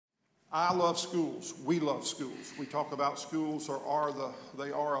I love schools. We love schools. We talk about schools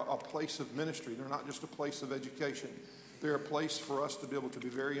they are a place of ministry. They're not just a place of education. They're a place for us to be able to be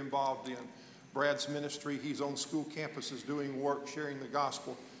very involved in. Brad's ministry, he's on school campuses doing work, sharing the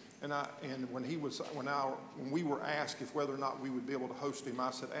gospel. And when we were asked if whether or not we would be able to host him,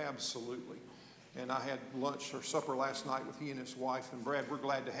 I said absolutely. And I had lunch or supper last night with he and his wife. And Brad, we're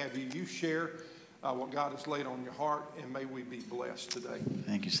glad to have you. You share what God has laid on your heart, and may we be blessed today.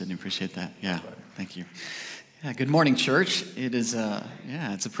 Thank you, Sidney. Appreciate that. Yeah, thank you. Yeah, good morning, church. It is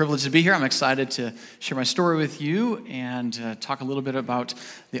it's a privilege to be here. I'm excited to share my story with you and talk a little bit about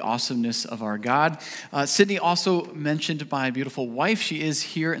the awesomeness of our God. Sidney also mentioned my beautiful wife. She is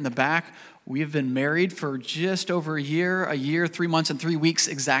here in the back. We have been married for just over a year, 3 months, and 3 weeks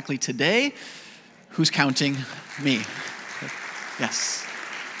exactly today. Who's counting? Me. Yes.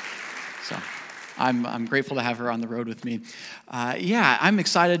 So I'm grateful to have her on the road with me. I'm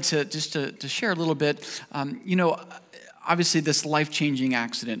excited to share a little bit. Obviously this life-changing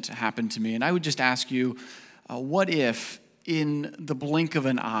accident happened to me, and I would just ask you, what if in the blink of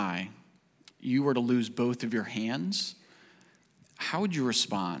an eye you were to lose both of your hands? How would you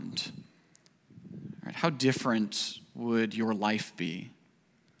respond? Right? How different would your life be?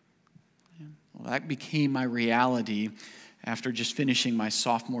 Well, that became my reality after just finishing my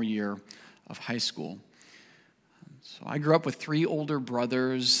sophomore year of high school. So I grew up with 3 older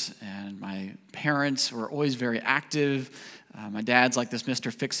brothers, and my parents were always very active. My dad's like this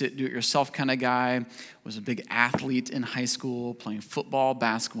Mr. Fix-It, do-it-yourself kind of guy, was a big athlete in high school, playing football,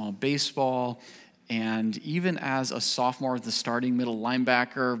 basketball, baseball, and even as a sophomore, the starting middle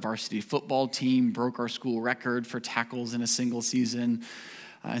linebacker, varsity football team broke our school record for tackles in a single season.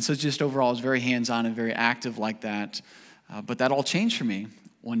 And so just overall, I was very hands-on and very active like that. But that all changed for me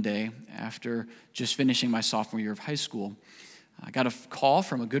one day after just finishing my sophomore year of high school. I got a call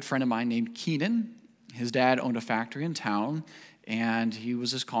from a good friend of mine named Keenan. His dad owned a factory in town, and he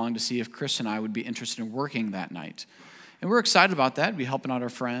was just calling to see if Chris and I would be interested in working that night. And we were excited about that, be helping out our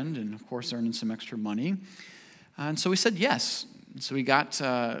friend and, of course, earning some extra money. And so we said yes. So we got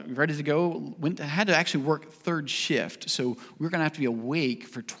ready to go, had to actually work third shift. So we were going to have to be awake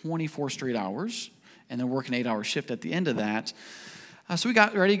for 24 straight hours and then work an 8-hour shift at the end of that. So we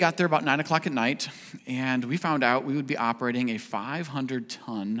got ready, got there about 9 o'clock at night, and we found out we would be operating a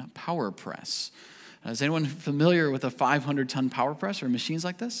 500-ton power press. Is anyone familiar with a 500-ton power press or machines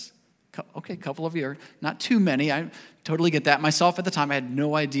like this? Okay, a couple of you are. Not too many. I totally get that. Myself at the time, I had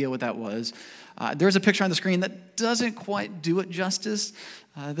no idea what that was. There's a picture on the screen that doesn't quite do it justice.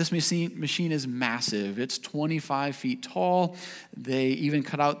 This machine is massive. It's 25 feet tall. They even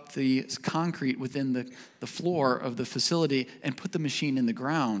cut out the concrete within the floor of the facility and put the machine in the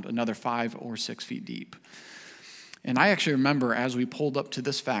ground another 5 or 6 feet deep. And I actually remember as we pulled up to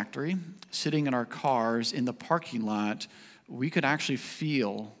this factory, sitting in our cars in the parking lot, we could actually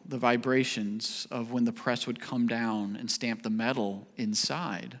feel the vibrations of when the press would come down and stamp the metal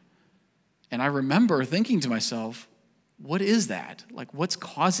inside. And I remember thinking to myself, what is that? Like, what's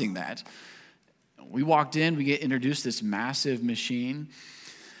causing that? We walked in, we get introduced to this massive machine.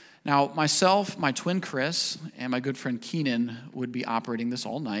 Now, myself, my twin Chris, and my good friend Keenan would be operating this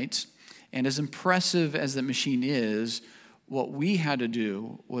all night. And as impressive as the machine is, what we had to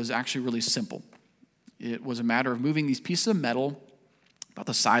do was actually really simple. It was a matter of moving these pieces of metal, about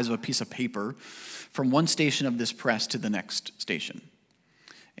the size of a piece of paper, from one station of this press to the next station.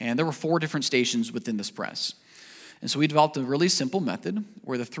 And there were 4 different stations within this press. And so we developed a really simple method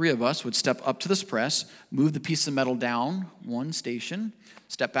where the 3 of us would step up to this press, move the piece of metal down one station,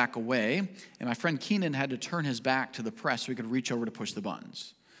 step back away, and my friend Keenan had to turn his back to the press so he could reach over to push the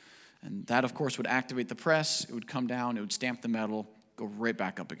buttons. And that, of course, would activate the press. It would come down, it would stamp the metal, go right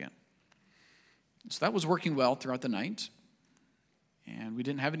back up again. So that was working well throughout the night, and we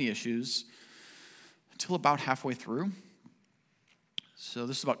didn't have any issues until about halfway through. So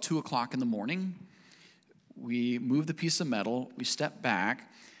this is about 2 o'clock in the morning. We moved the piece of metal, we stepped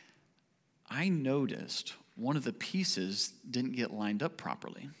back. I noticed one of the pieces didn't get lined up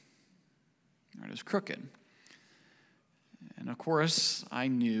properly. It was crooked. And of course, I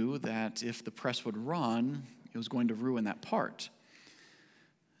knew that if the press would run, it was going to ruin that part.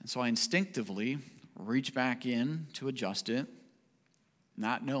 And so I instinctively reached back in to adjust it,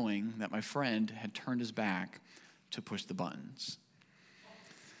 not knowing that my friend had turned his back to push the buttons.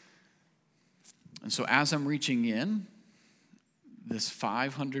 And so as I'm reaching in, this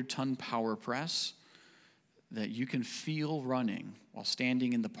 500-ton power press that you can feel running while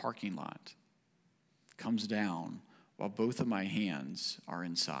standing in the parking lot comes down while both of my hands are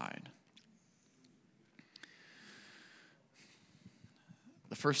inside.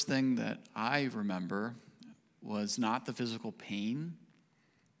 the first thing that I remember was not the physical pain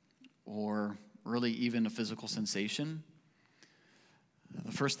or really even a physical sensation.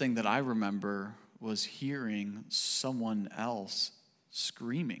 The first thing that I remember was hearing someone else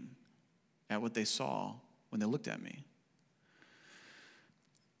screaming at what they saw when they looked at me.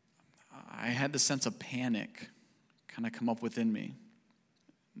 I had the sense of panic kind of come up within me,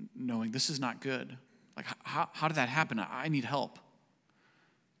 knowing this is not good. Like, how did that happen? I need help.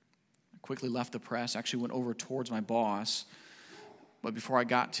 I quickly left the press, actually went over towards my boss, but before I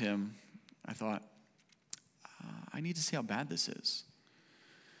got to him, I thought, I need to see how bad this is.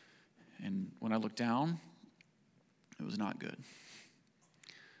 And when I looked down, it was not good.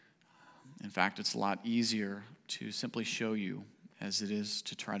 In fact, it's a lot easier to simply show you as it is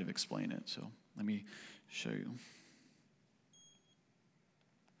to try to explain it. So let me show you.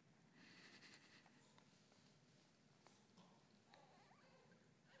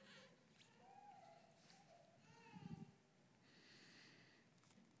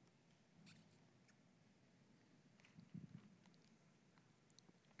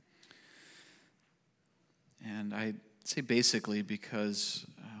 And I say basically because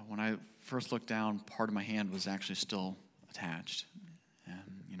when I first looked down, part of my hand was actually still attached.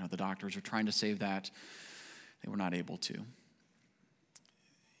 And, the doctors were trying to save that. They were not able to.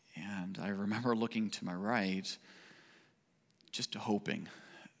 And I remember looking to my right, just hoping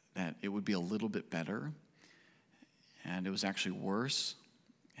that it would be a little bit better. And it was actually worse.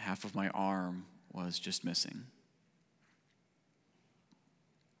 Half of my arm was just missing.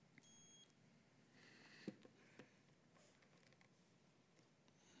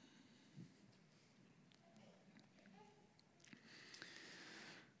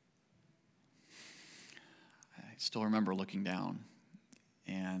 I still remember looking down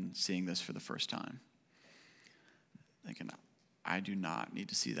and seeing this for the first time, thinking, I do not need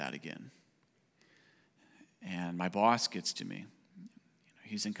to see that again. And my boss gets to me.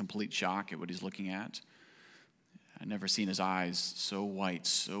 He's in complete shock at what he's looking at. I've never seen his eyes so white,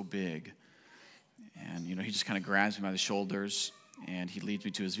 so big. And, he just kind of grabs me by the shoulders, and he leads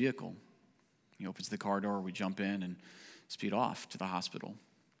me to his vehicle. He opens the car door, we jump in, and speed off to the hospital.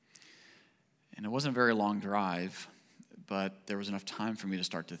 And it wasn't a very long drive, but there was enough time for me to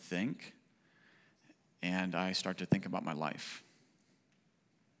start to think, and I start to think about my life.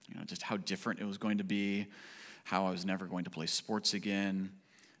 Just how different it was going to be, how I was never going to play sports again.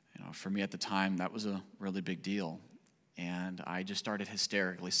 For me at the time, that was a really big deal. And I just started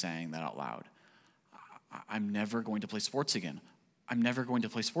hysterically saying that out loud. I'm never going to play sports again. I'm never going to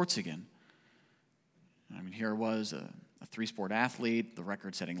play sports again. Here I was, a three-sport athlete, the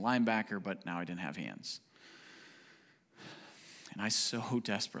record-setting linebacker, but now I didn't have hands. And I so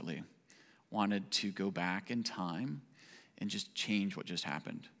desperately wanted to go back in time and just change what just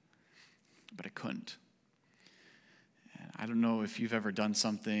happened. But I couldn't. And I don't know if you've ever done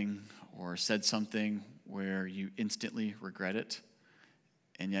something or said something where you instantly regret it,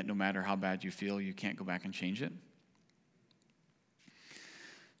 and yet no matter how bad you feel, you can't go back and change it.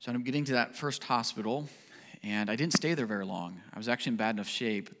 So I'm getting to that first hospital, and I didn't stay there very long. I was actually in bad enough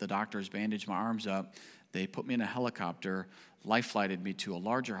shape. The doctors bandaged my arms up. They put me in a helicopter, life-flighted me to a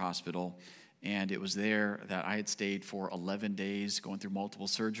larger hospital, and it was there that I had stayed for 11 days, going through multiple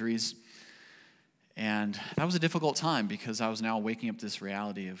surgeries. And that was a difficult time because I was now waking up to this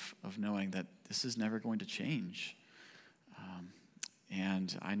reality of knowing that this is never going to change.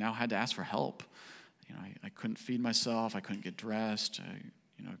 And I now had to ask for help. I couldn't feed myself. I couldn't get dressed.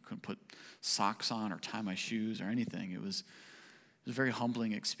 I couldn't put socks on or tie my shoes or anything. It was a very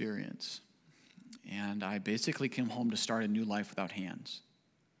humbling experience. And I basically came home to start a new life without hands.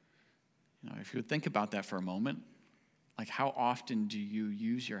 If you would think about that for a moment, like how often do you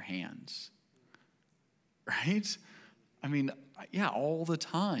use your hands? Right? Yeah, all the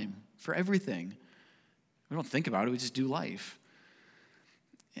time, for everything. We don't think about it, we just do life.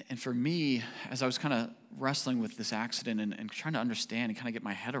 And for me, as I was kind of wrestling with this accident and trying to understand and kind of get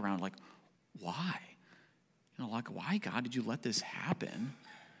my head around, like, why? Why, God, did you let this happen?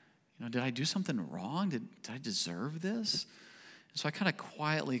 Did I do something wrong? Did I deserve this? And so I kind of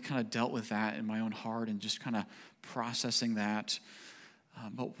quietly dealt with that in my own heart and just kind of processing that.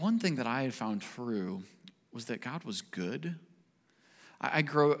 But one thing that I had found true was that God was good. I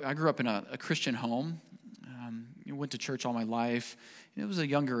grew up in a Christian home. Went to church all my life. It was a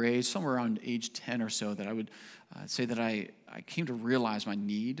younger age, somewhere around age 10 or so, that I would say that I came to realize my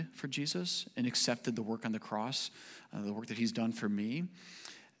need for Jesus and accepted the work on the cross, the work that he's done for me.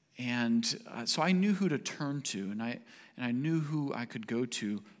 And so I knew who to turn to, and I knew who I could go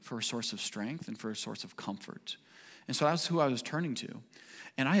to for a source of strength and for a source of comfort. And so that's who I was turning to.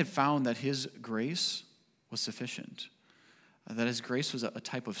 And I had found that his grace was sufficient, that his grace was a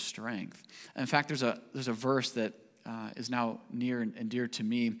type of strength. In fact, there's a verse that is now near and dear to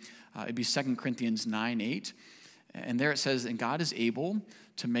me. It'd be 2 Corinthians 9:8. And there it says, "And God is able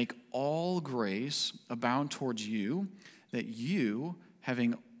to make all grace abound towards you, that you,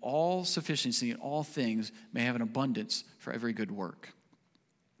 having all sufficiency in all things, may have an abundance for every good work."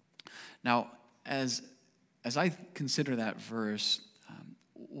 Now, as I consider that verse,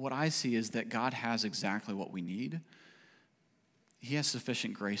 what I see is that God has exactly what we need. He has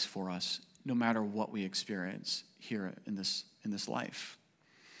sufficient grace for us, no matter what we experience here in this life.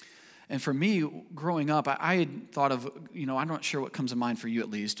 And for me, growing up, I had thought of, I'm not sure what comes to mind for you at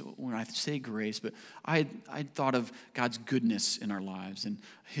least when I say grace, but I thought of God's goodness in our lives and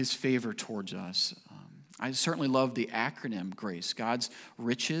his favor towards us. I certainly love the acronym GRACE, God's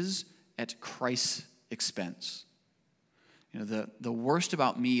riches at Christ's expense. The worst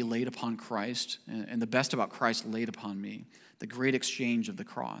about me laid upon Christ, and the best about Christ laid upon me, the great exchange of the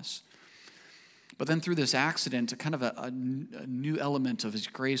cross. But then through this accident, kind of a new element of his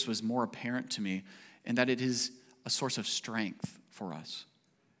grace was more apparent to me, in that it is a source of strength for us.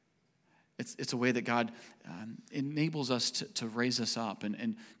 It's a way that God enables us to raise us up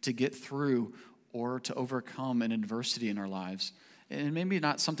and to get through or to overcome an adversity in our lives. And maybe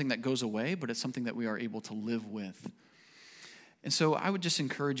not something that goes away, but it's something that we are able to live with. And so I would just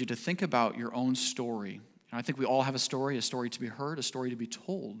encourage you to think about your own story. I think we all have a story to be heard, a story to be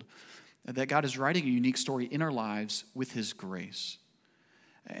told, that God is writing a unique story in our lives with his grace.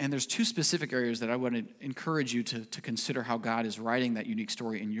 And there's two specific areas that I want to encourage you to consider how God is writing that unique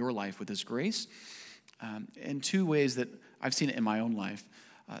story in your life with his grace, and two ways that I've seen it in my own life.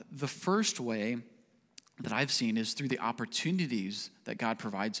 The first way that I've seen is through the opportunities that God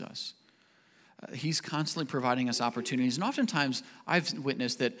provides us. He's constantly providing us opportunities, and oftentimes I've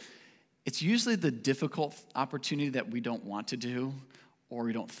witnessed that it's usually the difficult opportunity that we don't want to do or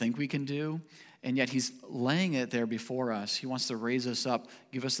we don't think we can do, and yet he's laying it there before us. He wants to raise us up,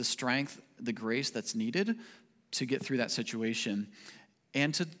 give us the strength, the grace that's needed to get through that situation,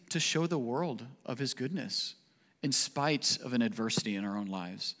 and to show the world of his goodness in spite of an adversity in our own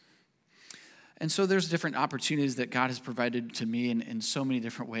lives. And so there's different opportunities that God has provided to me in so many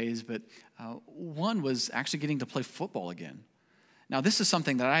different ways, but one was actually getting to play football again. Now, this is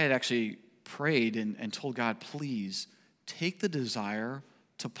something that I had actually prayed and told God, please take the desire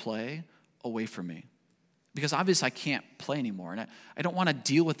to play away from me. Because obviously I can't play anymore, and I don't want to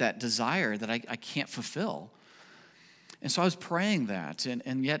deal with that desire that I can't fulfill. And so I was praying that,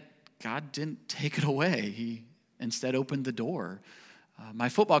 and yet God didn't take it away. He instead opened the door. My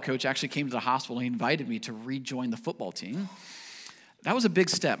football coach actually came to the hospital and he invited me to rejoin the football team. That was a big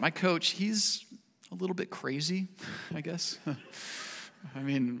step. My coach, he's a little bit crazy, I guess. I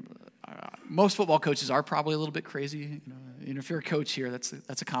mean, most football coaches are probably a little bit crazy. If you're a coach here, that's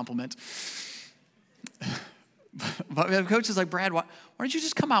a compliment. But we have coaches like, Brad, why don't you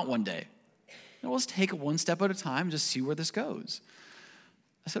just come out one day? Let's take it one step at a time, just see where this goes.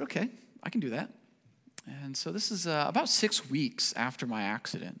 I said, okay, I can do that. And so this is about 6 weeks after my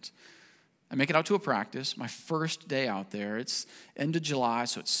accident. I make it out to a practice, my first day out there. It's end of July,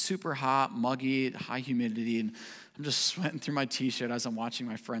 so it's super hot, muggy, high humidity, and I'm just sweating through my t-shirt as I'm watching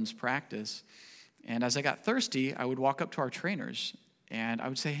my friends practice. And as I got thirsty, I would walk up to our trainers, and I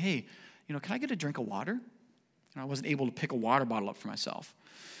would say, hey, can I get a drink of water? And I wasn't able to pick a water bottle up for myself.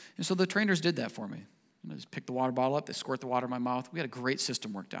 And so the trainers did that for me. I just picked the water bottle up, they squirt the water in my mouth. We had a great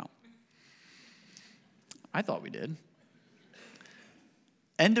system worked out. I thought we did.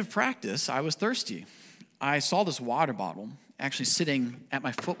 End of practice, I was thirsty. I saw this water bottle actually sitting at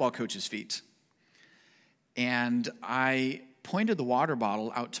my football coach's feet. And I pointed the water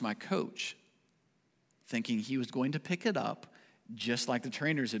bottle out to my coach, thinking he was going to pick it up just like the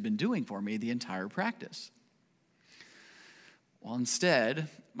trainers had been doing for me the entire practice. Well, instead,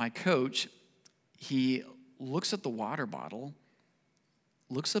 my coach, he looks at the water bottle,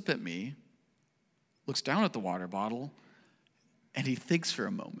 looks up at me, looks down at the water bottle, and he thinks for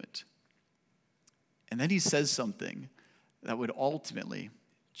a moment. And then he says something that would ultimately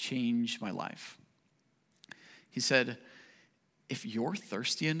change my life. He said, if you're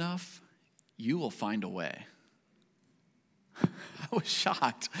thirsty enough, you will find a way. I was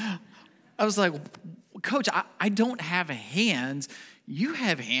shocked. I was like, Coach, I don't have hands. You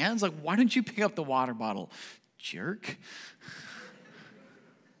have hands. Like, why don't you pick up the water bottle? Jerk.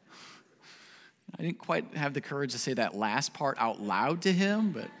 I didn't quite have the courage to say that last part out loud to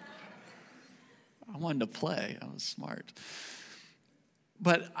him, but I wanted to play. I was smart.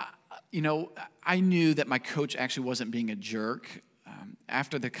 But, I knew that my coach actually wasn't being a jerk.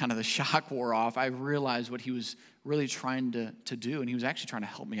 after the kind of the shock wore off, I realized what he was really trying to do, and he was actually trying to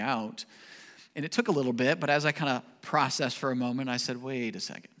help me out. And it took a little bit, but as I kind of processed for a moment, I said, wait a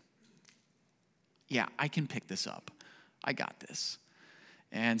second. Yeah, I can pick this up. I got this.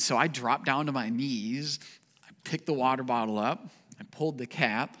 And so I dropped down to my knees, I picked the water bottle up, I pulled the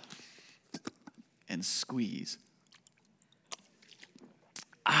cap, and squeeze.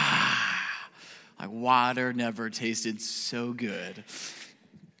 Like water never tasted so good.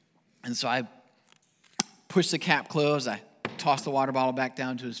 And so I pushed the cap closed, I tossed the water bottle back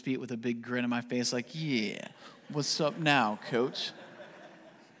down to his feet with a big grin on my face, like, yeah, what's up now, coach?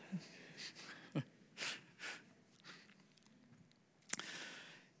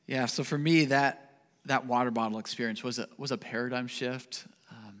 Yeah, so for me, that water bottle experience was a paradigm shift.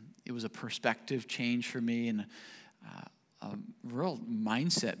 It was a perspective change for me, and a real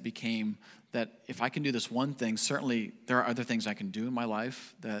mindset became that if I can do this one thing, certainly there are other things I can do in my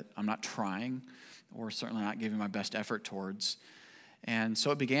life that I'm not trying or certainly not giving my best effort towards. And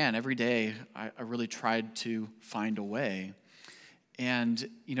so it began. Every day, I really tried to find a way. And,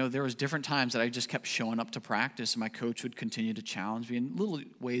 there was different times that I just kept showing up to practice, and my coach would continue to challenge me in little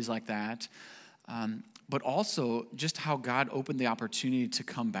ways like that. But also just how God opened the opportunity to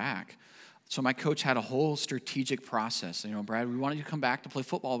come back. So my coach had a whole strategic process. Brad, we wanted you to come back to play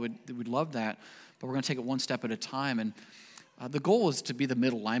football. We'd love that, but we're going to take it one step at a time. And the goal was to be the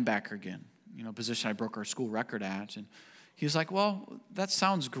middle linebacker again, position I broke our school record at. And he was like, well, that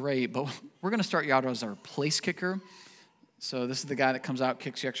sounds great, but we're going to start you out as our place kicker. So this is the guy that comes out,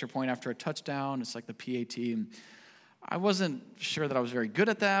 kicks the extra point after a touchdown. It's like the PAT. And I wasn't sure that I was very good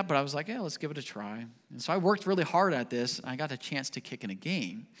at that, but I was like, yeah, let's give it a try. And so I worked really hard at this, and I got a chance to kick in a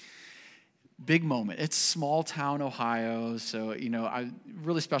game. Big moment. It's small town Ohio, so,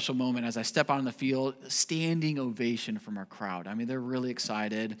 really special moment as I step out on the field, standing ovation from our crowd. I mean, they're really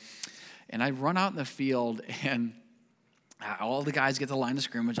excited. And I run out in the field, and all the guys get to the line of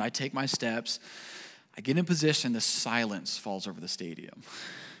scrimmage. I take my steps. I get in position. The silence falls over the stadium.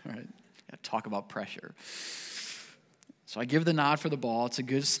 All right? Talk about pressure. So I give the nod for the ball. It's a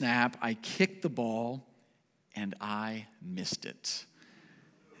good snap. I kick the ball, and I missed it.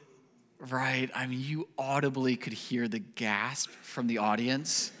 Right? I mean, you audibly could hear the gasp from the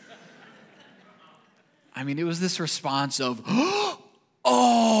audience. I mean, it was this response of,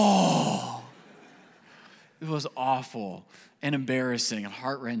 oh! It was awful and embarrassing and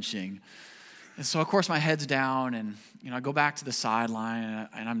heart-wrenching. And so, of course, my head's down, and, I go back to the sideline,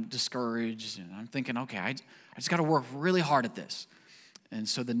 and I'm discouraged, and I'm thinking, okay, I just got to work really hard at this. And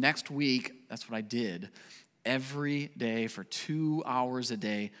so the next week, that's what I did. Every day for 2 hours a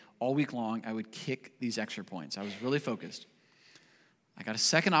day, all week long, I would kick these extra points. I was really focused. I got a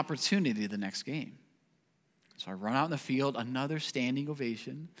second opportunity the next game. So I run out in the field, another standing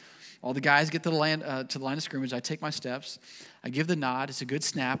ovation. All the guys get to the line of scrimmage. I take my steps. I give the nod. It's a good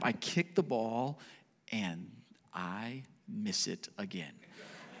snap. I kick the ball, and I miss it again.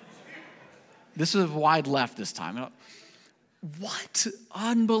 This is a wide left this time. What?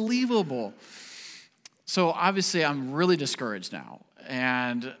 Unbelievable. So obviously, I'm really discouraged now.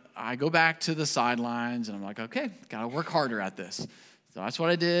 And I go back to the sidelines, and I'm like, okay, got to work harder at this. So that's what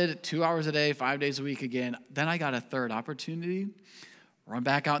I did, 2 hours a day, 5 days a week again. Then I got a third opportunity. Run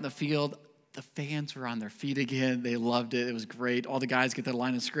back out in the field. The fans were on their feet again. They loved it. It was great. All the guys get their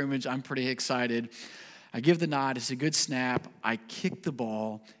line of scrimmage. I'm pretty excited. I give the nod. It's a good snap. I kick the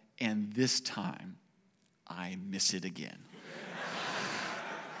ball, and this time, I miss it again.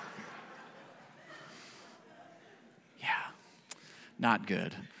 Not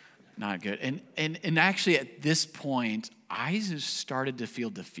good. Not good. And actually at this point, I just started to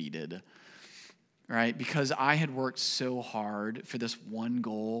feel defeated, right? Because I had worked so hard for this one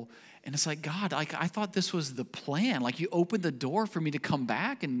goal. And it's like, God, I thought this was the plan. Like, you opened the door for me to come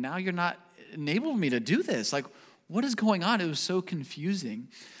back, and now you're not enabling me to do this. Like, what is going on? It was so confusing.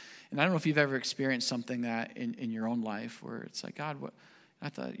 And I don't know if you've ever experienced something that in your own life where it's like, God, what? I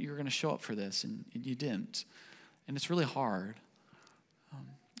thought you were going to show up for this, and you didn't. And it's really hard.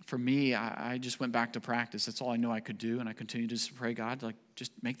 For me, I just went back to practice. That's all I know I could do, and I continued to just pray, God, like,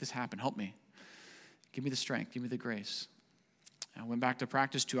 just make this happen. Help me. Give me the strength. Give me the grace. I went back to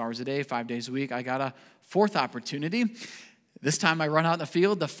practice 2 hours a day, 5 days a week. I got a fourth opportunity. This time I run out in the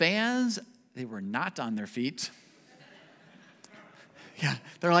field. The fans, they were not on their feet. Yeah,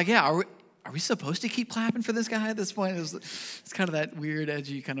 they're like, yeah, are we supposed to keep clapping for this guy at this point? It's kind of that weird,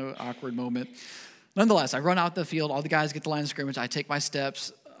 edgy, kind of awkward moment. Nonetheless, I run out the field. All the guys get the line of scrimmage. I take my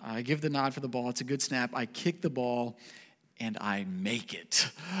steps. I give the nod for the ball. It's a good snap. I kick the ball, and I make it.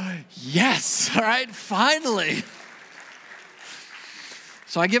 Yes, all right, finally.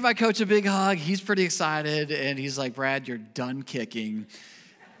 So I give my coach a big hug. He's pretty excited, and he's like, Brad, you're done kicking.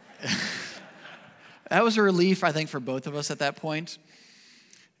 That was a relief, I think, for both of us at that point.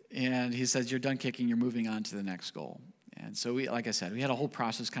 And he says, you're done kicking, you're moving on to the next goal. And so like I said, we had a whole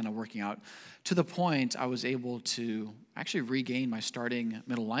process kind of working out to the point I was able to actually regain my starting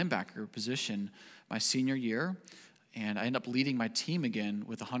middle linebacker position my senior year. And I ended up leading my team again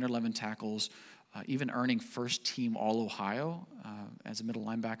with 111 tackles, even earning first team All-Ohio as a middle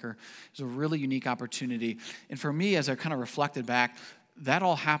linebacker. It was a really unique opportunity. And for me, as I kind of reflected back, that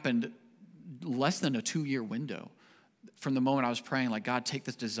all happened less than a 2-year window. From the moment I was praying, like, God, take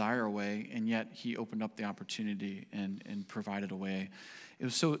this desire away, and yet he opened up the opportunity and provided a way. It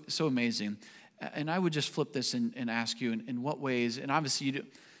was so amazing. And I would just flip this and ask you, in what ways, and obviously you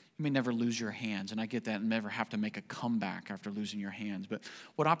may never lose your hands, and I get that, and never have to make a comeback after losing your hands, but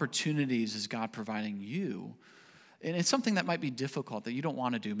what opportunities is God providing you? And it's something that might be difficult that you don't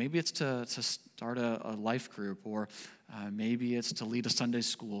want to do. Maybe it's to start a life group, or maybe it's to lead a Sunday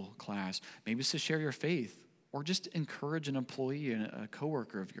school class. Maybe it's to share your faith, or just encourage an employee and a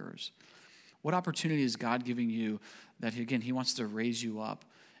coworker of yours. What opportunity is God giving you that, again, he wants to raise you up?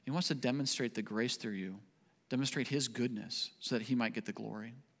 He wants to demonstrate the grace through you, demonstrate his goodness so that he might get the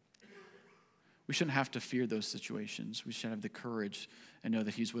glory. We shouldn't have to fear those situations. We should have the courage and know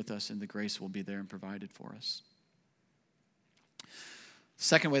that he's with us and the grace will be there and provided for us. The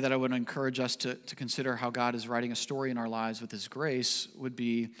second way that I would encourage us to consider how God is writing a story in our lives with his grace would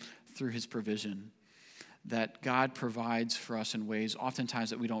be through his provision. That God provides for us in ways oftentimes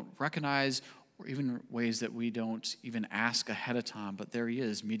that we don't recognize, or even ways that we don't even ask ahead of time, but there he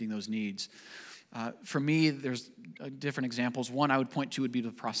is meeting those needs. For me, there's different examples. One I would point to would be the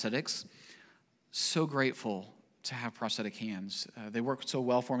prosthetics. So grateful to have prosthetic hands. They work so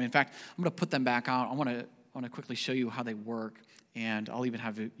well for me. In fact, I'm going to put them back out. I want to quickly show you how they work, and I'll even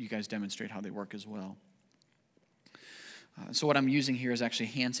have you guys demonstrate how they work as well. So what I'm using here is actually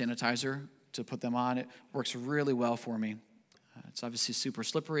hand sanitizer to put them on. It works really well for me. It's obviously super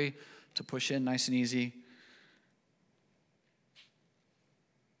slippery to push in, nice and easy.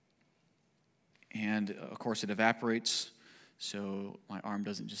 And of course it evaporates, so my arm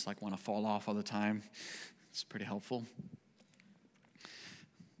doesn't just like want to fall off all the time. It's pretty helpful.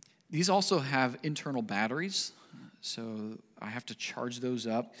 These also have internal batteries, so I have to charge those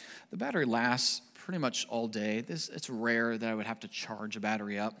up. The battery lasts pretty much all day. It's rare that I would have to charge a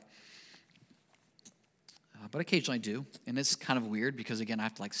battery up. But occasionally I do, and it's kind of weird because, again, I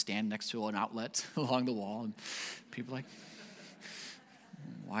have to like stand next to an outlet along the wall, and people are like,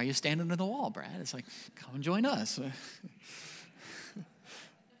 why are you standing in the wall, Brad? It's like, come and join us.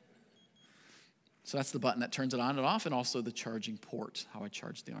 So that's the button that turns it on and off, and also the charging port, how I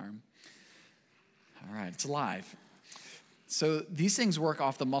charge the arm. All right, it's alive. So these things work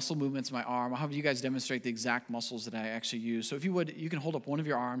off the muscle movements of my arm. I'll have you guys demonstrate the exact muscles that I actually use. So if you would, you can hold up one of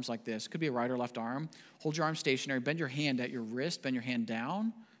your arms like this. It could be a right or left arm. Hold your arm stationary. Bend your hand at your wrist. Bend your hand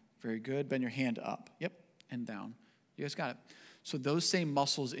down. Very good. Bend your hand up. Yep, and down. You guys got it. So those same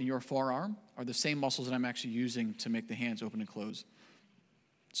muscles in your forearm are the same muscles that I'm actually using to make the hands open and close.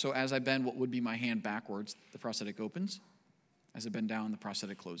 So as I bend what would be my hand backwards, the prosthetic opens. As I bend down, the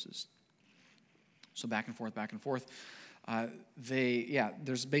prosthetic closes. So back and forth, back and forth.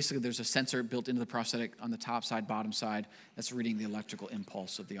 There's a sensor built into the prosthetic on the top side, bottom side, that's reading the electrical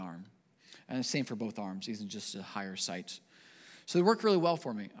impulse of the arm. And the same for both arms, even just a higher sight. So they work really well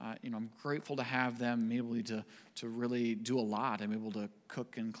for me. I'm grateful to have them. I'm able to really do a lot. I'm able to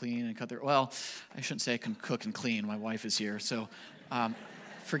cook and clean and cut their, well, I shouldn't say I can cook and clean. My wife is here, so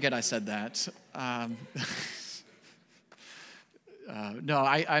forget I said that. No,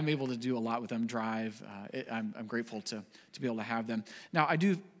 I'm able to do a lot with them, drive. I'm grateful to be able to have them. Now, I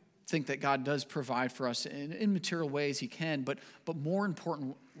do think that God does provide for us in material ways he can, but more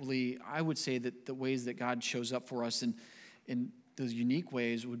importantly, I would say that the ways that God shows up for us in those unique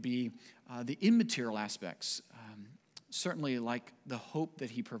ways would be the immaterial aspects, certainly like the hope that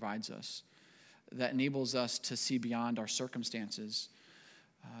he provides us that enables us to see beyond our circumstances,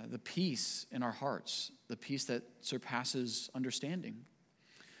 the peace in our hearts, the peace that surpasses understanding.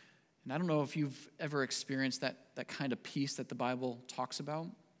 And I don't know if you've ever experienced that kind of peace that the Bible talks about.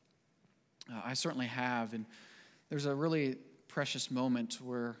 I certainly have, and there's a really precious moment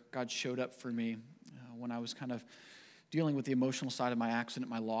where God showed up for me when I was kind of dealing with the emotional side of my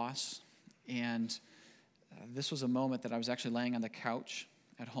accident, my loss. And this was a moment that I was actually laying on the couch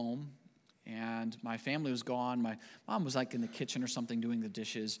at home, and my family was gone. My mom was like in the kitchen or something doing the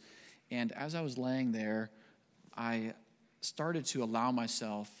dishes. And as I was laying there, I started to allow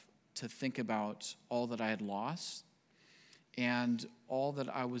myself to think about all that I had lost and all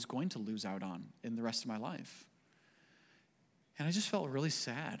that I was going to lose out on in the rest of my life. And I just felt really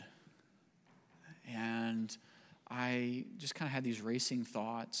sad. And I just kind of had these racing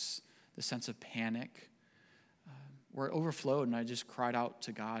thoughts, the sense of panic, where it overflowed, and I just cried out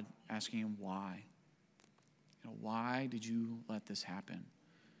to God, asking him why. Why did you let this happen?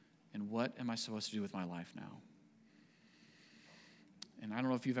 And what am I supposed to do with my life now? And I don't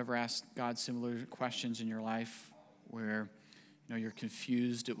know if you've ever asked God similar questions in your life where you're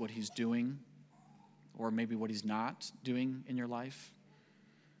confused at what he's doing, or maybe what he's not doing in your life.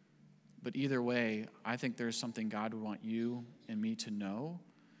 But either way, I think there's something God would want you and me to know,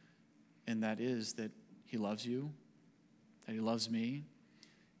 and that is that he loves you, that he loves me,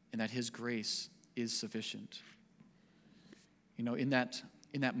 and that his grace is sufficient. In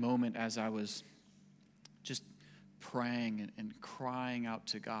that moment, as I was just praying and crying out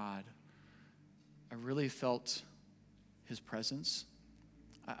to God, I really felt his presence.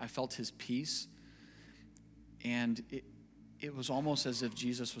 I felt his peace. And it was almost as if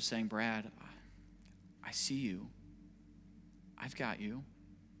Jesus was saying, Brad, I see you. I've got you.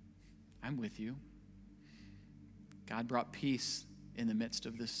 I'm with you. God brought peace in the midst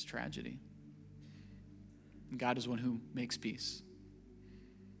of this tragedy. And God is one who makes peace.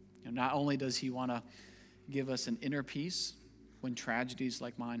 Not only does he want to give us an inner peace when tragedies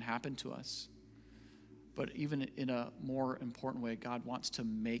like mine happen to us, but even in a more important way, God wants to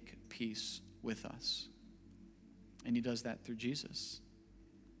make peace with us. And he does that through Jesus.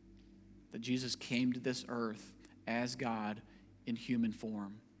 That Jesus came to this earth as God in human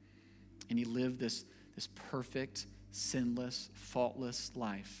form. And he lived this perfect, sinless, faultless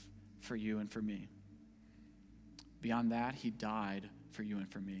life for you and for me. Beyond that, he died for you and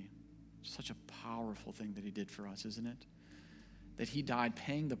for me. Such a powerful thing that he did for us, isn't it? That he died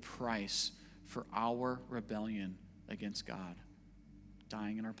paying the price for our rebellion against God,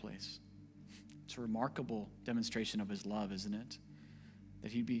 dying in our place. It's a remarkable demonstration of his love, isn't it?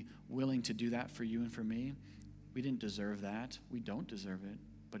 That he'd be willing to do that for you and for me. We didn't deserve that. We don't deserve it.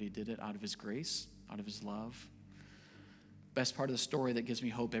 But he did it out of his grace, out of his love. Best part of the story that gives me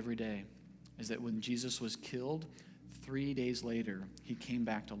hope every day is that when Jesus was killed, 3 days later, he came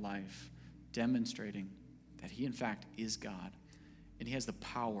back to life, demonstrating that he, in fact, is God. And he has the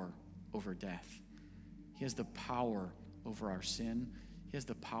power over death. He has the power over our sin. He has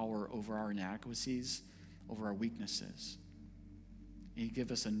the power over our inadequacies, over our weaknesses. And he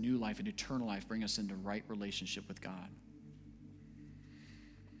gives us a new life, an eternal life, bring us into right relationship with God.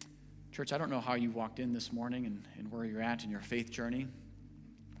 Church, I don't know how you walked in this morning and where you're at in your faith journey.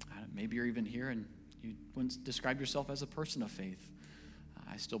 Maybe you're even here and you wouldn't describe yourself as a person of faith.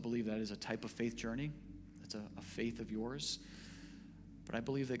 I still believe that is a type of faith journey. It's a faith of yours. But I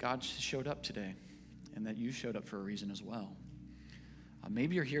believe that God showed up today and that you showed up for a reason as well.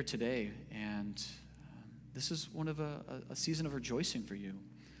 Maybe you're here today and this is one of a season of rejoicing for you.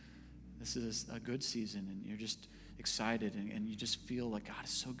 This is a good season and you're just excited and you just feel like God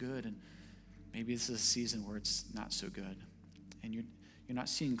is so good. And maybe this is a season where it's not so good and you're not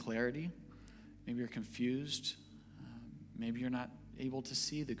seeing clarity. Maybe you're confused. Maybe you're not able to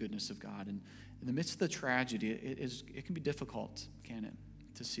see the goodness of God. And in the midst of the tragedy, it can be difficult, can it,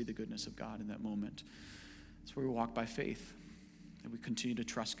 to see the goodness of God in that moment. That's where we walk by faith, that we continue to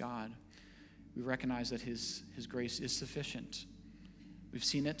trust God. We recognize that his grace is sufficient. We've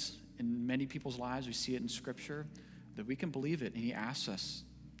seen it in many people's lives. We see it in Scripture, that we can believe it, and he asks us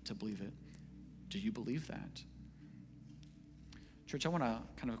to believe it. Do you believe that? Church, I want to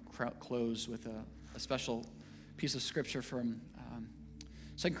kind of close with a special piece of Scripture from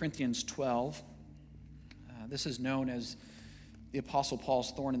 2 Corinthians 12. This is known as the Apostle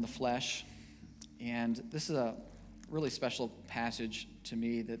Paul's thorn in the flesh. And this is a really special passage to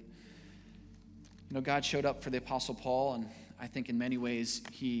me that, God showed up for the Apostle Paul, and I think in many ways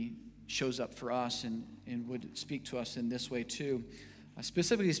he shows up for us and would speak to us in this way too.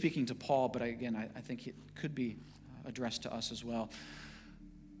 Specifically speaking to Paul, but I think it could be addressed to us as well.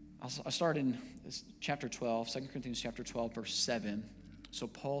 I'll start in chapter 12, 2 Corinthians chapter 12, verse 7. So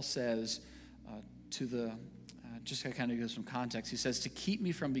Paul says just to kind of give some context, he says, to keep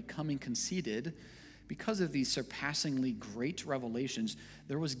me from becoming conceited, because of these surpassingly great revelations,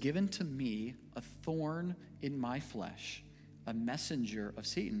 there was given to me a thorn in my flesh, a messenger of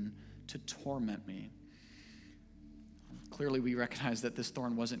Satan to torment me. Clearly, we recognize that this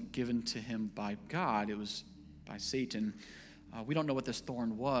thorn wasn't given to him by God. It was by Satan. We don't know what this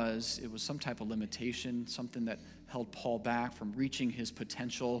thorn was. It was some type of limitation, something that held Paul back from reaching his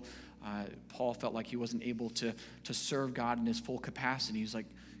potential. Paul felt like he wasn't able to serve God in his full capacity. He's like,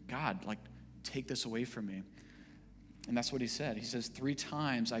 God, take this away from me. And that's what he said. He says, 3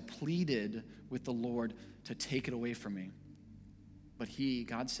 times I pleaded with the Lord to take it away from me. But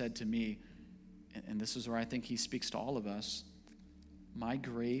God said to me, and this is where I think he speaks to all of us, my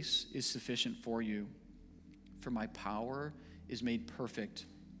grace is sufficient for you, for my power is made perfect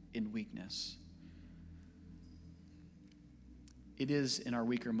in weakness. It is in our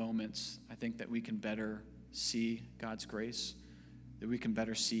weaker moments, I think, that we can better see God's grace, that we can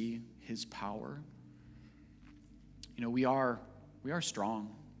better see his power. You know, we are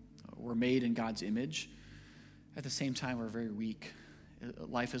strong. We're made in God's image. At the same time, we're very weak.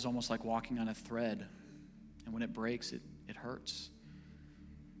 Life is almost like walking on a thread, and when it breaks, it hurts.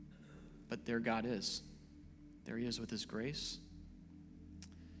 But there God is. There he is with his grace.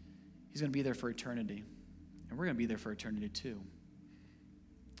 He's going to be there for eternity, and we're going to be there for eternity too.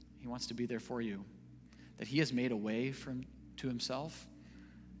 He wants to be there for you. That he has made a way to himself,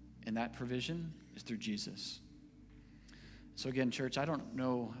 and that provision is through Jesus. So again, church, I don't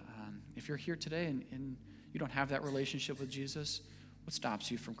know if you're here today and you don't have that relationship with Jesus, what stops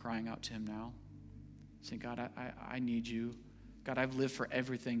you from crying out to him now? Saying, God, I need you. God, I've lived for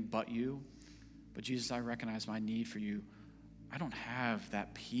everything but you. But Jesus, I recognize my need for you. I don't have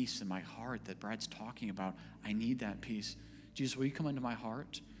that peace in my heart that Brad's talking about. I need that peace. Jesus, will you come into my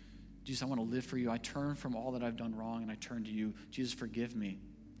heart? Jesus, I want to live for you. I turn from all that I've done wrong and I turn to you. Jesus, forgive me.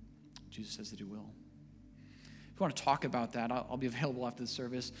 Jesus says that he will. If you want to talk about that, I'll be available after the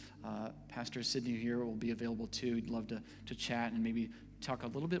service. Pastor Sidney here will be available too. He'd love to chat and maybe talk a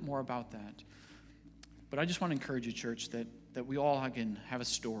little bit more about that. But I just want to encourage you, church, that we all can have a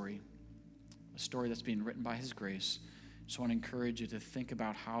story that's being written by his grace. Just want to encourage you to think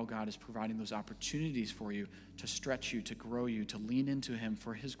about how God is providing those opportunities for you to stretch you, to grow you, to lean into him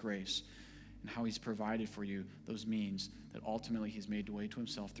for his grace, and how he's provided for you those means that ultimately he's made a way to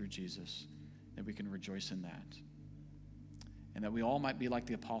himself through Jesus, that we can rejoice in that. And that we all might be like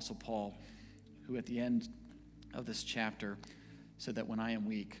the Apostle Paul, who at the end of this chapter said that when I am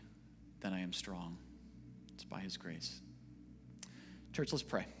weak, then I am strong. It's by his grace. Church, let's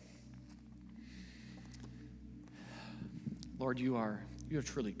pray. Lord, you are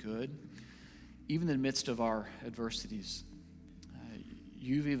truly good. Even in the midst of our adversities,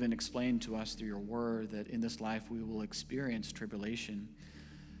 you've even explained to us through your word that in this life we will experience tribulation,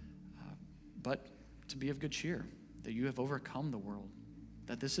 but to be of good cheer, that you have overcome the world,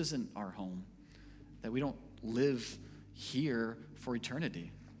 that this isn't our home, that we don't live here for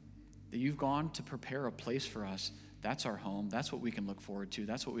eternity, that you've gone to prepare a place for us. That's our home. That's what we can look forward to.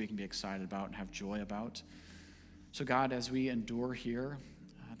 That's what we can be excited about and have joy about. So God, as we endure here,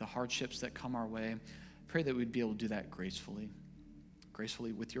 the hardships that come our way, pray that we'd be able to do that gracefully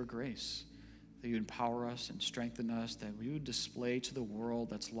with your grace, that you empower us and strengthen us, that we would display to the world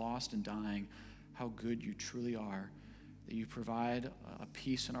that's lost and dying how good you truly are, that you provide a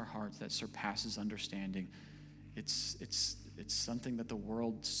peace in our hearts that surpasses understanding. It's something that the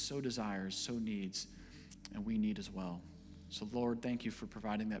world so desires, so needs, and we need as well. So Lord, thank you for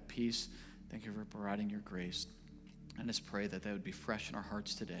providing that peace. Thank you for providing your grace. And just pray that would be fresh in our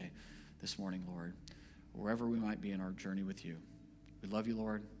hearts today, this morning, Lord, wherever we might be in our journey with you. We love you,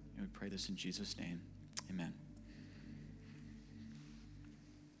 Lord, and we pray this in Jesus' name. Amen.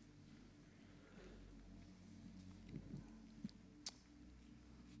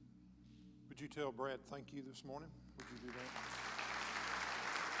 Would you tell Brad thank you this morning? Would you do that?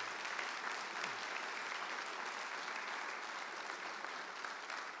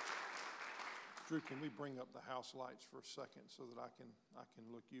 Drew, can we bring up the house lights for a second so that I can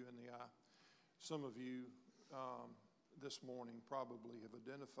look you in the eye? Some of you this morning probably have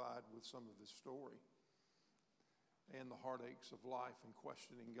identified with some of his story and the heartaches of life and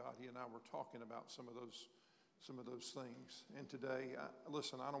questioning God. He and I were talking about some of those things. And today,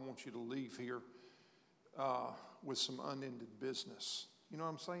 listen, I don't want you to leave here with some unended business. You know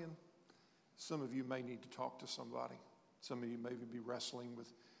what I'm saying? Some of you may need to talk to somebody. Some of you may be wrestling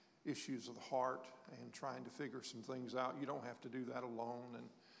with issues of the heart and trying to figure some things out. You don't have to do that alone.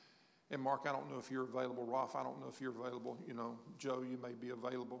 And Mark, I don't know if you're available. Rolf, I don't know if you're available. You know, Joe, you may be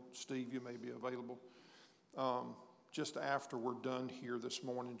available. Steve, you may be available. Just after we're done here this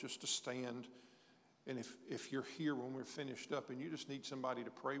morning, just to stand. And if you're here when we're finished up and you just need somebody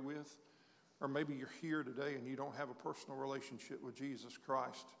to pray with, or maybe you're here today and you don't have a personal relationship with Jesus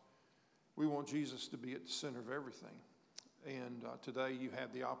Christ, we want Jesus to be at the center of everything. And today you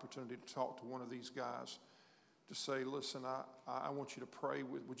have the opportunity to talk to one of these guys to say, listen, I want you to pray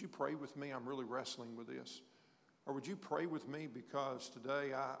would you pray with me? I'm really wrestling with this. Or would you pray with me because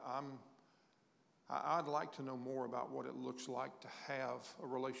today I'd like to know more about what it looks like to have a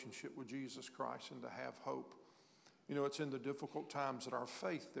relationship with Jesus Christ and to have hope. You know, it's in the difficult times that our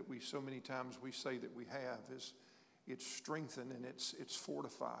faith that so many times we say that we have it's strengthened and it's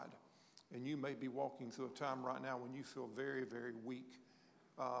fortified. And you may be walking through a time right now when you feel very, very weak.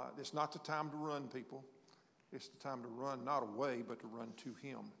 It's not the time to run, people. It's the time to run, not away, but to run to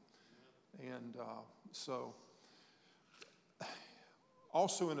Him. And so,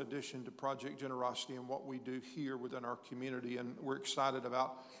 also in addition to Project Generosity and what we do here within our community, and we're excited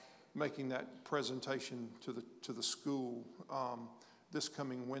about making that presentation to the school this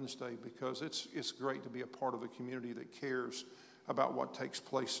coming Wednesday, because it's great to be a part of a community that cares about what takes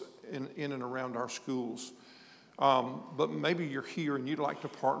place in and around our schools. But maybe you're here and you'd like to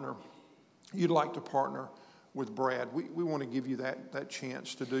partner with Brad. We want to give you that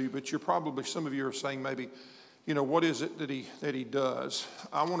chance to do, but some of you are saying maybe, you know, what is it that he does?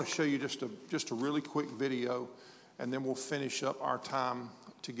 I want to show you just a really quick video, and then we'll finish up our time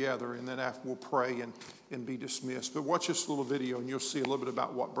together, and then after we'll pray and be dismissed. But watch this little video and you'll see a little bit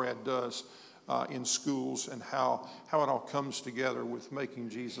about what Brad does in schools and how it all comes together with making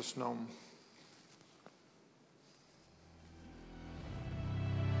Jesus known.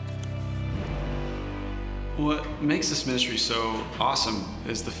 What makes this ministry so awesome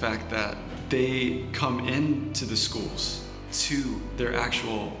is the fact that they come into the schools, to their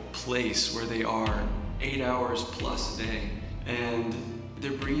actual place where they are 8 hours plus a day, and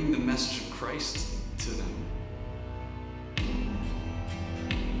they're bringing the message of Christ to them.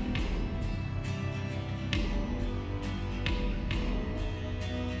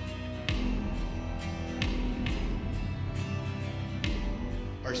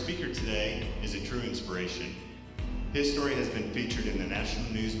 Our speaker today is a true inspiration. His story has been featured in the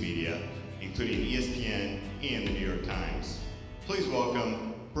national news media, including ESPN and the New York Times. Please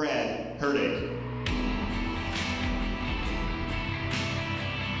welcome Brad Hurtig.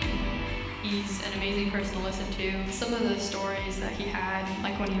 He's an amazing person to listen to. Some of the stories that he had,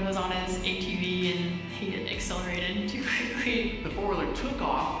 like when he was on his ATV and he accelerated too quickly. The four-wheeler took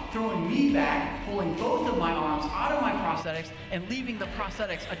off, throwing me back, pulling both of my arms out of my prosthetics, and leaving the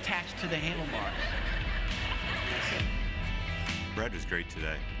prosthetics attached to the handlebars. Brad was great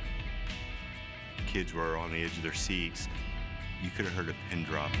today. Kids were on the edge of their seats. You could have heard a pin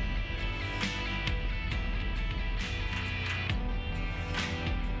drop.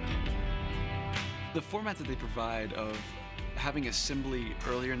 The format that they provide of having assembly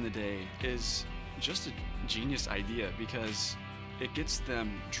earlier in the day is just a genius idea, because it gets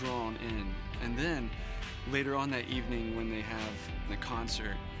them drawn in. And then later on that evening when they have the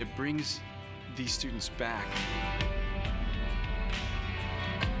concert, it brings these students back.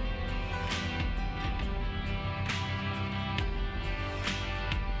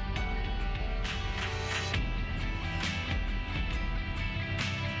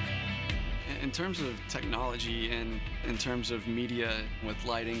 In terms of technology and in terms of media, with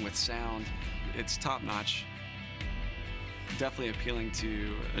lighting, with sound, it's top-notch. Definitely appealing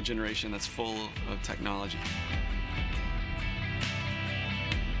to a generation that's full of technology.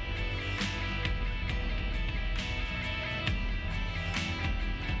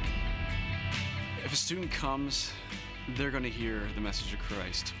 If a student comes, they're going to hear the message of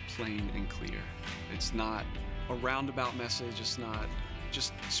Christ plain and clear. It's not a roundabout message. It's not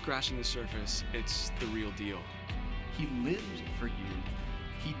just scratching the surface. It's the real deal. He lived for you,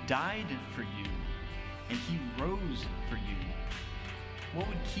 He died for you, and He rose for you. What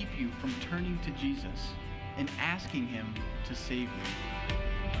would keep you from turning to Jesus and asking Him to save you?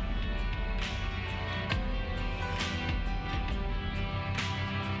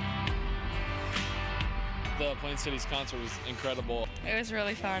 The Plain Cities concert was incredible. It was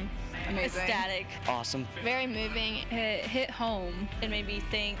really fun. Amazing. Ecstatic. Awesome. Very moving. It hit home and made me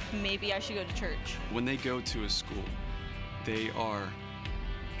think maybe I should go to church. When they go to a school, they are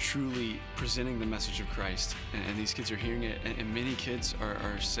truly presenting the message of Christ, and these kids are hearing it, and many kids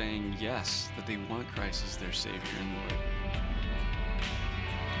are saying yes, that they want Christ as their Savior and Lord.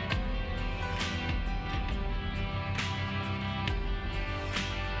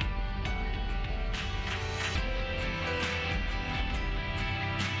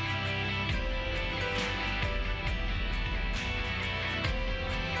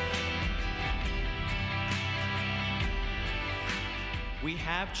 We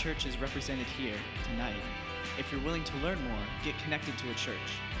have churches represented here tonight. If you're willing to learn more, get connected to a church.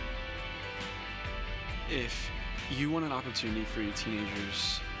 If you want an opportunity for your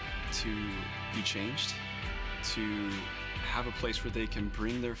teenagers to be changed, to have a place where they can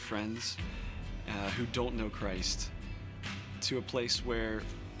bring their friends who don't know Christ to a place where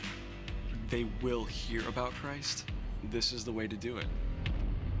they will hear about Christ, this is the way to do it.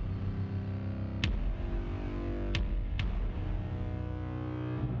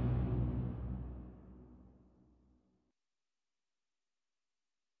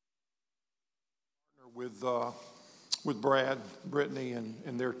 with Brad, Brittany,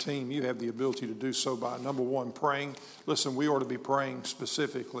 and their team, you have the ability to do so by, number one, praying. Listen, we ought to be praying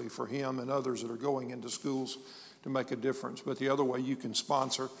specifically for him and others that are going into schools to make a difference. But the other way, you can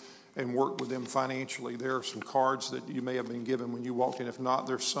sponsor and work with them financially. There are some cards that you may have been given when you walked in. If not,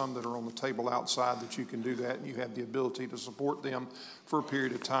 there's some that are on the table outside that you can do that, and you have the ability to support them for a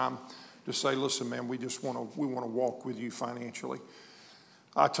period of time to say, listen, man, we want to walk with you financially.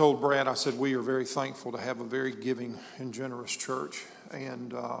 I told Brad, I said, we are very thankful to have a very giving and generous church,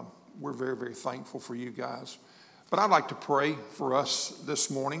 and we're very, very thankful for you guys. But I'd like to pray for us this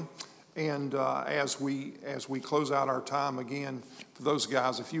morning, and as we close out our time again, for those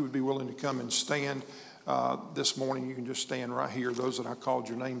guys, if you would be willing to come and stand this morning, you can just stand right here, those that I called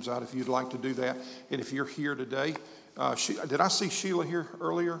your names out, if you'd like to do that. And if you're here today, did I see Sheila here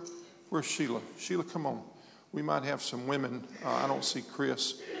earlier? Where's Sheila? Sheila, come on. We might have some women. I don't see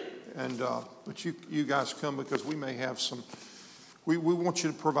Chris, but you guys come, because we may have some. We want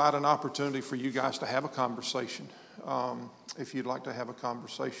you to provide an opportunity for you guys to have a conversation. If you'd like to have a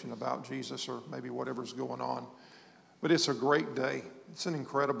conversation about Jesus or maybe whatever's going on. But it's a great day. It's an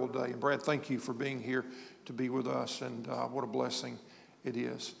incredible day. And Brad, thank you for being here to be with us, and what a blessing it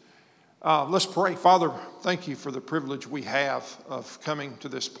is. Let's pray. Father, thank you for the privilege we have of coming to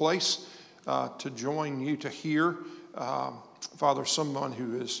this place. To join you to hear, Father, someone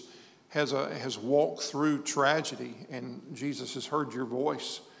who has walked through tragedy, and Jesus has heard your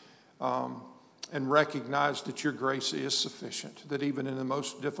voice and recognized that your grace is sufficient, that even in the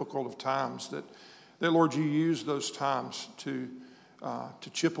most difficult of times, that Lord, you use those times to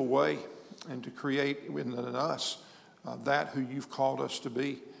chip away and to create within us that who you've called us to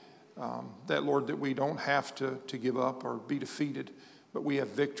be. That, Lord, that we don't have to give up or be defeated, but we have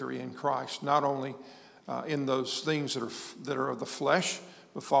victory in Christ, not only in those things that are of the flesh,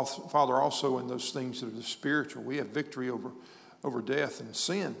 but Father, also in those things that are the spiritual. We have victory over death and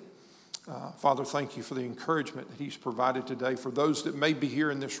sin. Father, thank you for the encouragement that he's provided today for those that may be here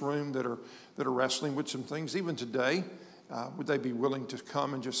in this room that are wrestling with some things. Even today, would they be willing to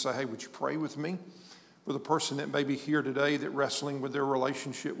come and just say, hey, would you pray with me? For the person that may be here today that wrestling with their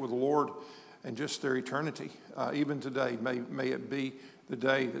relationship with the Lord and just their eternity. Even today, may it be the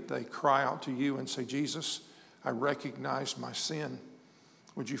day that they cry out to you and say, Jesus, I recognize my sin.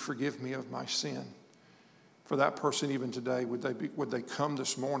 Would you forgive me of my sin? For that person, even today, would they come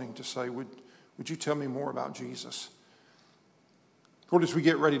this morning to say, would you tell me more about Jesus? Lord, as we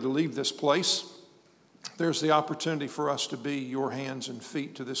get ready to leave this place, there's the opportunity for us to be your hands and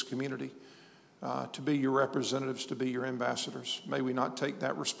feet to this community. To be your representatives, to be your ambassadors. May we not take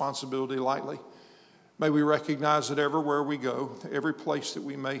that responsibility lightly. May we recognize that everywhere we go, every place that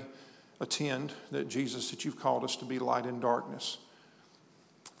we may attend, that Jesus, that you've called us to be light in darkness.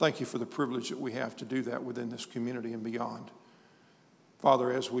 Thank you for the privilege that we have to do that within this community and beyond.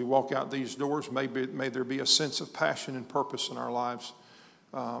 Father, as we walk out these doors, may there be a sense of passion and purpose in our lives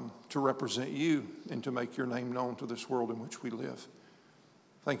to represent you and to make your name known to this world in which we live.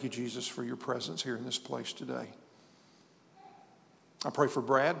 Thank you, Jesus, for your presence here in this place today. I pray for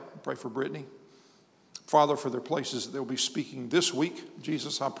Brad. I pray for Brittany. Father, for their places that they'll be speaking this week.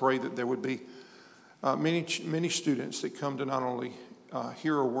 Jesus, I pray that there would be many students that come to not only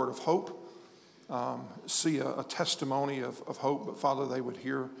hear a word of hope, see a testimony of hope, but Father, they would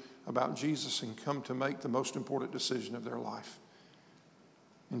hear about Jesus and come to make the most important decision of their life.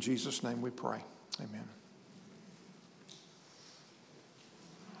 In Jesus' name we pray. Amen.